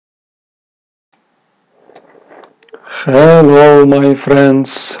Hello, my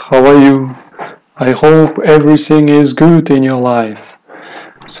friends. How are you? I hope everything is good in your life.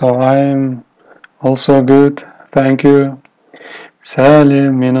 So I'm also good. Thank you.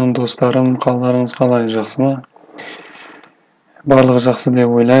 Сәлем, менің достарым, қалдарыңыз қалай, жақсы ма? Барлығы жақсы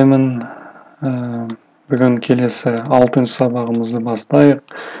деп ойлаймын. Бүгін келесі 6-шы сабағымызды бастайық.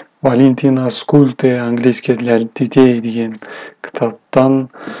 Валентина Скульте английский для детей деген кітаптан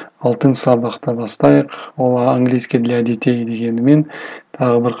 6-шы сабақты бастайық. Ол английский для детей дегенімен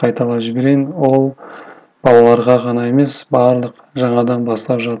тағы бір қайталап жіберейін. Ол балаларға ғана емес, барлық жаңадан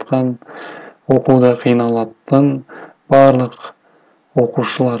бастап жатқан оқуда қиналатын барлық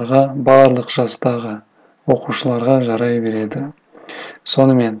оқушыларға, барлық жастағы оқушыларға жарай береді.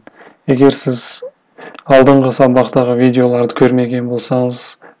 Сонымен, егер сіз алдыңғы сабақтағы видеоларды көрмеген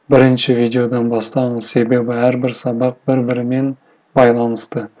болсаңыз, бірінші видеодан бастаңыз, себебі әрбір сабақ бір-бірімен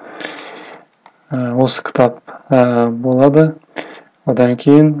байланысты. Осы кітап болады. Одан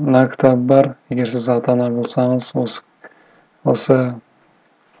кейін мына кітап бар. Егер сіз ата-ана болсаңыз, осы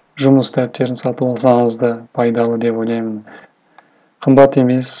жұмыс дәптерін сатып алсаңыз да пайдалы деп ойлаймын. Қымбат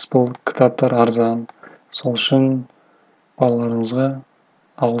емес, бұл кітаптар арзан. Сол үшін балаларыңызға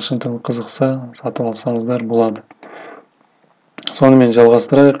ағылшын тілі қызықса, сатып алсаңыздар болады. Сонымен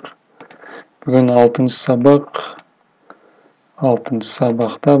жалғастырайық. Бүгін 6-шы сабақ. 6-шы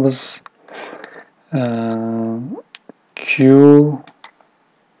сабақта біз Q,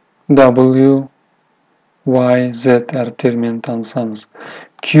 W, Y, Z әріптермен танысамыз.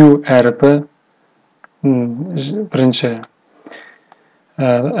 Q әріпі бірінші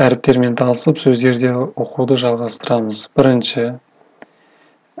әріптермен танысып, сөздерде оқуды жалғастырамыз. Бірінші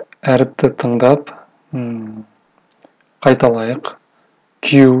әріпті тыңдап қайталайық.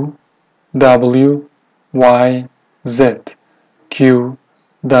 Q, W, Y, Z. Q,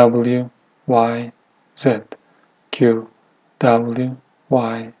 W, Y, Z. Q, W,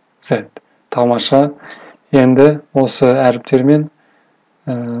 Y, Z. Тамаша. Енді осы әріптермен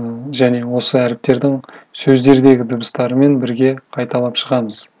және осы әріптердің сөздердегі дыбыстарымен бірге қайталап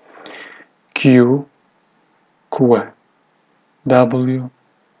шығамыз. Q, Q, W,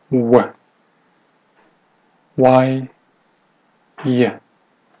 W, Y, Y,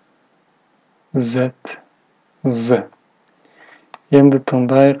 Z, Z. Енді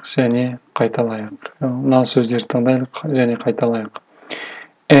тыңдайық және қайталайық. Мына сөздерді тыңдайық және қайталайық.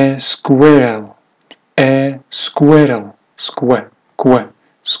 A squirrel, a squirrel, square, square,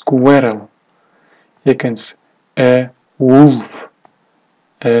 squirrel. Екіншісі, a wolf,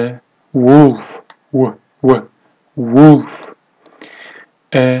 a wolf, wolf.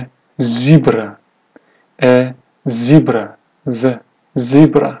 A zebra, a zebra,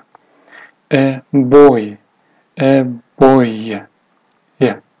 zebra. A boy, boy.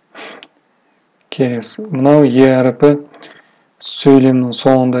 Келесі, мынау е әріпі сөйлемнің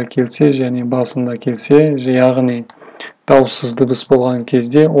соңында келсе және басында келсе, яғни дауыссыз дыбыс болған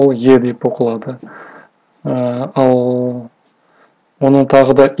кезде ол е деп оқылады. Ал оның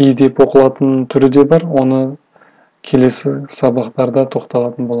тағы да и деп оқылатын түрі де бар, оны келесі сабақтарда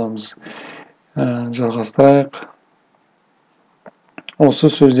тоқталатын боламыз. Жалғастырайық. Осы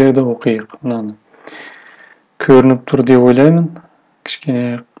сөздерді оқиық. Мынаны көрініп тұр деп ойлаймын.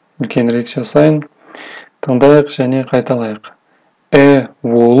 Кішкене үлкенірек жасайын. Тыңдайық және қайталайық. A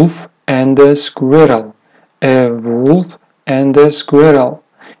wolf and a squirrel. A wolf and a squirrel.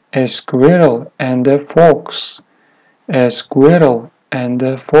 A squirrel and a fox. A squirrel and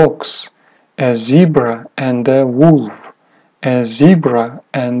a fox. A zebra and a wolf. A zebra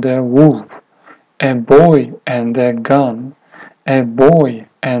and a wolf. A boy and a gun. A boy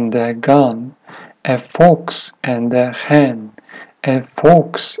and a gun. A fox and a hen. A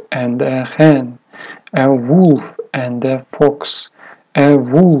fox and a hen. A wolf and a fox. A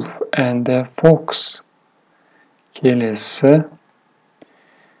wolf and a fox. Келесі.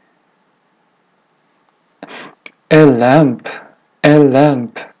 A lamp,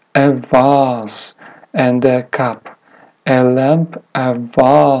 a vase and a cup. A lamp, a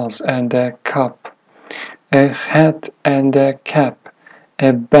vase and a cup. A hat and a cap.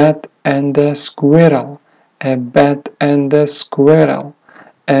 A bat and a squirrel. A bat and a squirrel.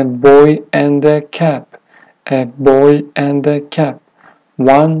 A boy and a cap. A boy and a cap.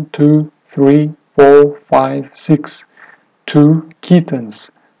 1, 2, 3, 4, 5, 6. 2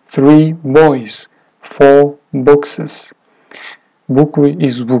 kittens. 3 boys. 4 boxes. Буквы и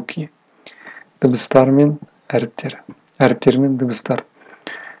звуки. Дыбыстар мен әріптер. Әріптер мен дыбыстар.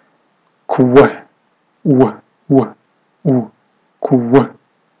 Q, U, U, U, Q,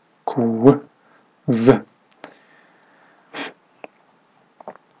 Q, Z.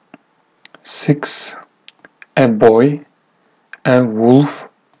 6 a boy, a wolf,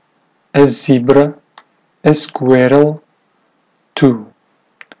 a zebra, a squirrel, 2.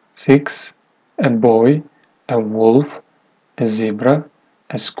 6. A boy, a wolf, a zebra,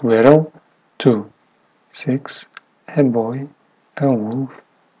 a squirrel, 2. 6. A boy, a wolf,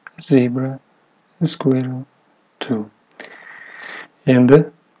 a zebra, a squirrel, 2. Енді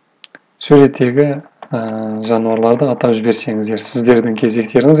суреттегі жануарларды атап жіберсеңіздер, сіздердің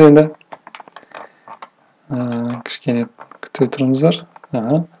кезектеріңіз енді. Кішкене күте тұрыңыздар.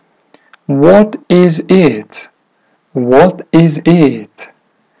 What is it? What is it?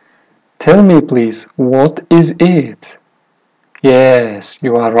 Tell me please, what is it? Yes,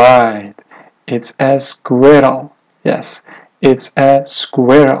 you are right. It's a squirrel. Yes, it's a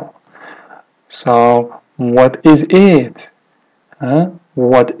squirrel. So, what is it?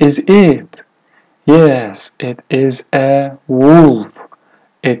 What is it? Yes, it is a wolf.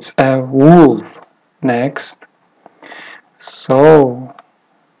 It's a wolf. Next. So,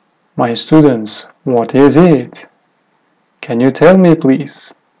 my students, what is it? Can you tell me,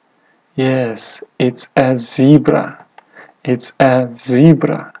 please? Yes, it's a zebra. It's a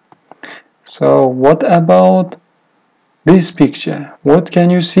zebra. So, what about this picture? What can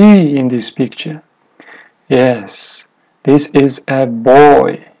you see in this picture? Yes, this is a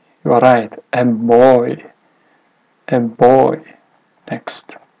boy. You are right, a boy. A boy.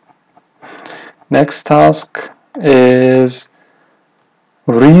 Next. Next task is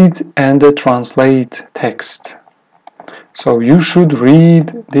read and translate text. So you should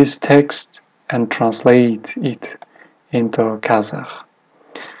read this text and translate it into Kazakh.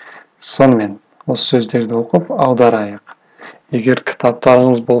 Сонымен, осы сөздерді оқып аударайық. Егер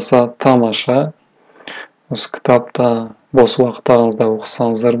кітаптарыңыз болса, тамаша. Осы кітапта бос уақыттарыңызда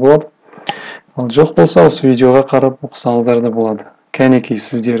оқысаңыздар болады. Ал жоқ болса, осы видеоға қарап оқысаңыздар да болады. Кәнекей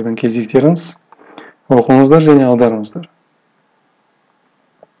сіздердің кезектеріңіз. Оқыңыздар және аударыңыздар.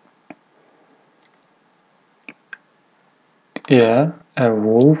 Yeah, a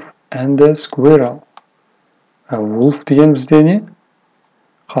wolf and a squirrel. A wolf деген бізде не?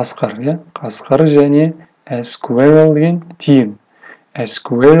 Қасқыр, иә? Қасқыр және a squirrel деген тиін. A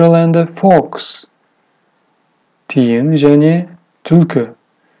squirrel and a fox. Тиін және түлкі.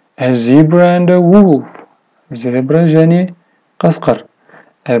 A zebra and a wolf. Zebra және қасқыр.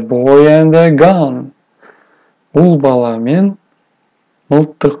 A boy and a gun. Ұл бала мен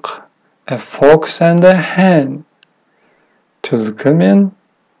мылтық. A fox and a hen. Түлкі мен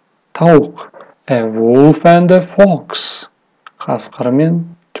тауық. A wolf and a fox. Қасқыр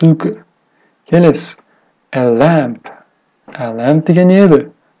мен түлкі. Келесі. A lamp. A lamp деген не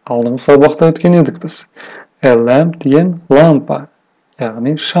еді? Алдыңғы сабақта өткен едік біз. A lamp деген лампа,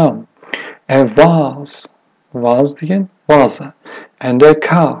 яғни шам. A vase. Vase деген ваза. And a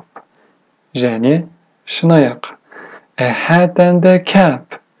cup. Және шынаяқ. A hat and a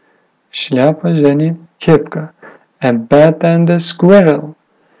cap. Шляпа және кепка. A bat and a squirrel.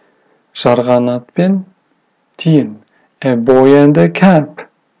 Жарғанат пен тиін. A boy and a cap.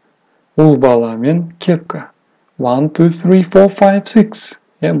 Ұл бала мен кепка. 1, 2, 3, 4, 5, 6.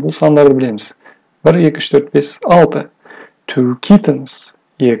 Бұл сандарды білеміз. 1, 2, 3, 4, 5, 6. 2 kittens.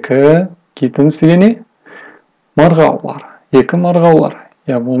 2 kittens дегені марғаулар. 2 марғаулар.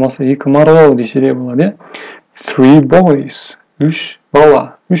 Болмаса 2 марғау десе де болады. 3 boys. 3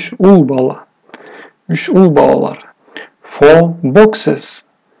 бала. 3 ұл бала. 3 ұл балалар. 4 boxes.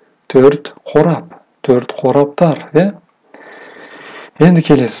 4 қорап. 4 қораптар. Енді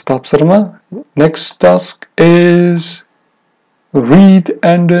келесі тапсырма. Next task is read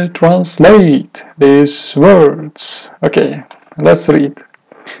and translate these words. Okay, let's read.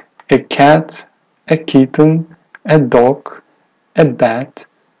 A cat, a kitten, a dog, a bat,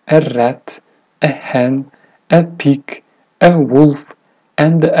 a rat, a hen, a pig, a wolf,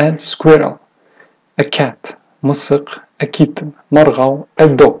 and a squirrel. A cat, мысық, a kitten, марғау, a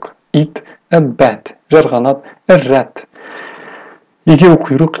dog, it, a bat, жарғанат, a rat, егеу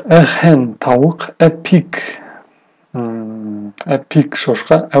құйрық, a hen, тауық, a pig,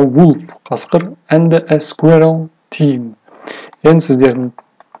 шошқа, a wolf, қасқыр, and a squirrel, тиін. Енді сіздердің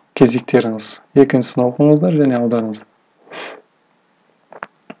кезектеріңіз. Екіншісін оқыңыздар және аударыңыздар.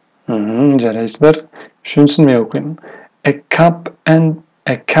 Жарайсыздар. Үшіншісін мен оқимын. A cup,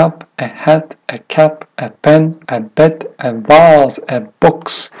 a hat, a cap, a pen, a bat, a vase, a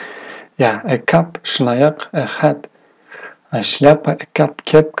box. A cup, шынаяқ, a hat, a шляпа, a cap,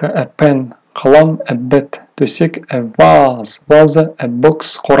 кепка, a pen, қалам, a bat, төсек, a vase, ваза, a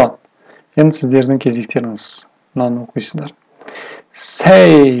box, қорап. Енді сіздердің кезектеріңіз. Мынаны оқисыздар.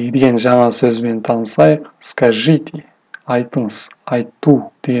 Say деген жаңа сөзбен танысайық. Скажите, айтыңыз,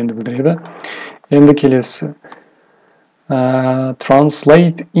 айту дегенді білдіреді. Енді келесі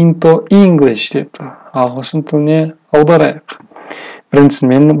translate into English деп ағылшын тіліне аударайық. Біріншісін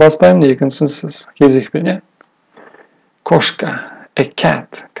мен бастаймын, екіншісін сіз кезекпен. Кошка, a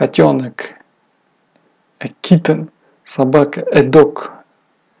cat, котенок, a kitten, собака, a dog,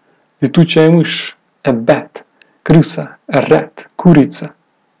 летучая мышь, a bat, крыса, a rat, курица,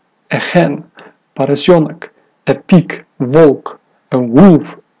 a hen, поросенок, a pig, волк, a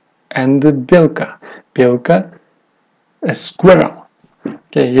wolf, and белка, белка, a squirrel.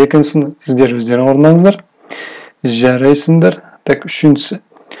 Екіншісін сіздер өздерің орнаңыздар. Жарайсыңдар. Так, үшіншісі.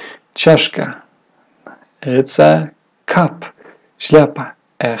 Чашка. It's a cup. Шляпа.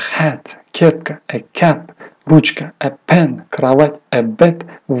 A hat. Кепка. A cap. Ручка. A pen. Кровать. A bed.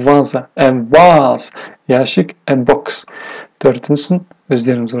 Ваза. A vase. Ящик. A box. Төртіншісін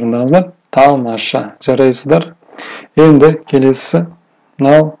өздеріңіз орнаңыздар. Тамаша. Жарайсыздар. Енді келесі.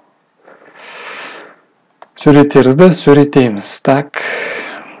 Мынау суреттерді суреттейміз. Так.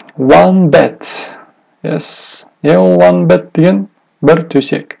 One bed. Yes. One bed деген бір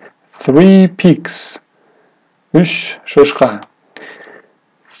төсек. 3 pigs. 3 шошқа.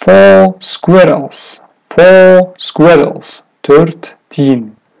 4 squirrels. 4 squirrels. 4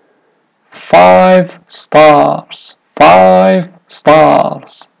 тиін. 5 stars. 5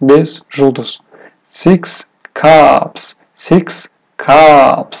 stars. 5 жұлдыз. 6 cups. 6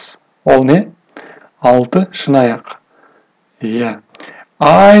 cups. Ол не? 6 шынаяқ.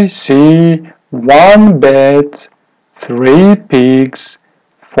 I see 1 bed, 3 pigs,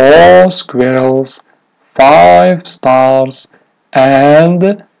 4 squirrels, 5 stars,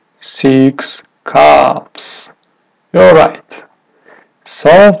 and 6 cups. You're right.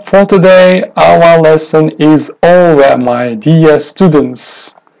 So for today, our lesson is over, my dear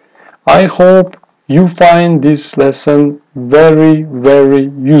students. I hope you find this lesson very,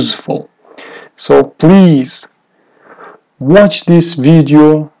 very useful. So please watch this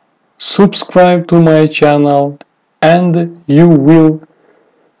video, subscribe to my channel, and you will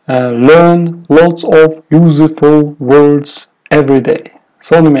learn lots of useful words every day.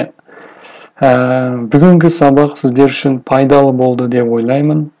 Сонымен, бүгінгі сабақ сіздер үшін пайдалы болды деп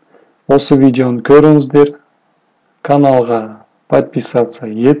ойлаймын. Осы видеоны көріңіздер, каналға подписаться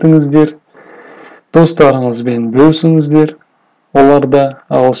етіңіздер, достарыңызбен бөлісіңіздер, олар да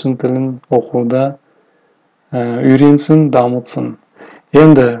ағылшын тілін оқуда үйренсін, дамытсын.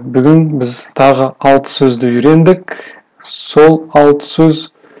 Енді бүгін біз тағы 6 сөзді үйрендік. Сол 6 сөз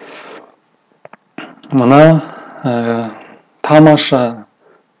мына тамаша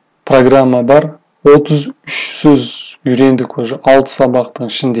программа бар. 33 сөз үйрендік уже 6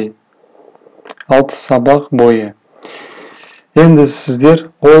 сабақтың ішінде. 6 сабақ бойы. Енді сіздер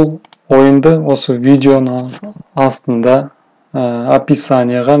ол ойынды осы видеоның астында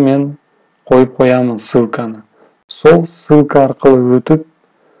описанияға мен қойып қоямын ссылканы. Сол ссылка арқылы өтіп,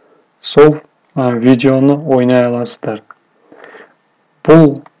 сол видеоны ойнай аласыздар.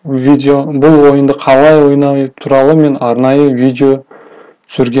 Бұл ойынды қалай ойнау туралы мен арнайы видео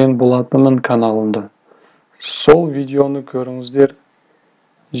түсірген болатынмын каналымда. Сол видеоны көріңіздер.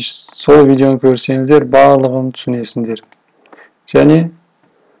 Сол видеоны көрсеңіздер, барлығын түсінесіңдер. Және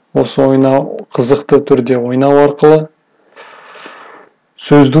осы ойнау қызықты түрде ойнау арқылы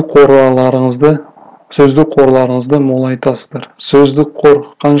сөздік қорларыңызды молайтасыздар. Сөздік қор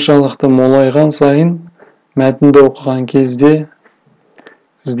қаншалықты молайған сайын мәтінді оқыған кезде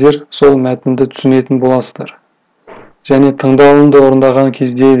сіздер сол мәтінді түсінетін боласыздар. Және тыңдалымды орындаған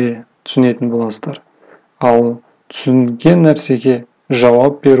кезде де түсінетін боласыздар. Ал түсінген нәрсеге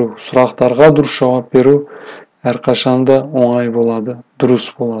жауап беру, сұрақтарға дұрыс жауап беру әрқашанда оңай болады,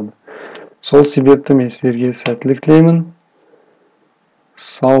 дұрыс болады. Сол себепті мен сіздерге сәттілік тілеймін.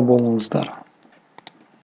 Сау болыңыздар.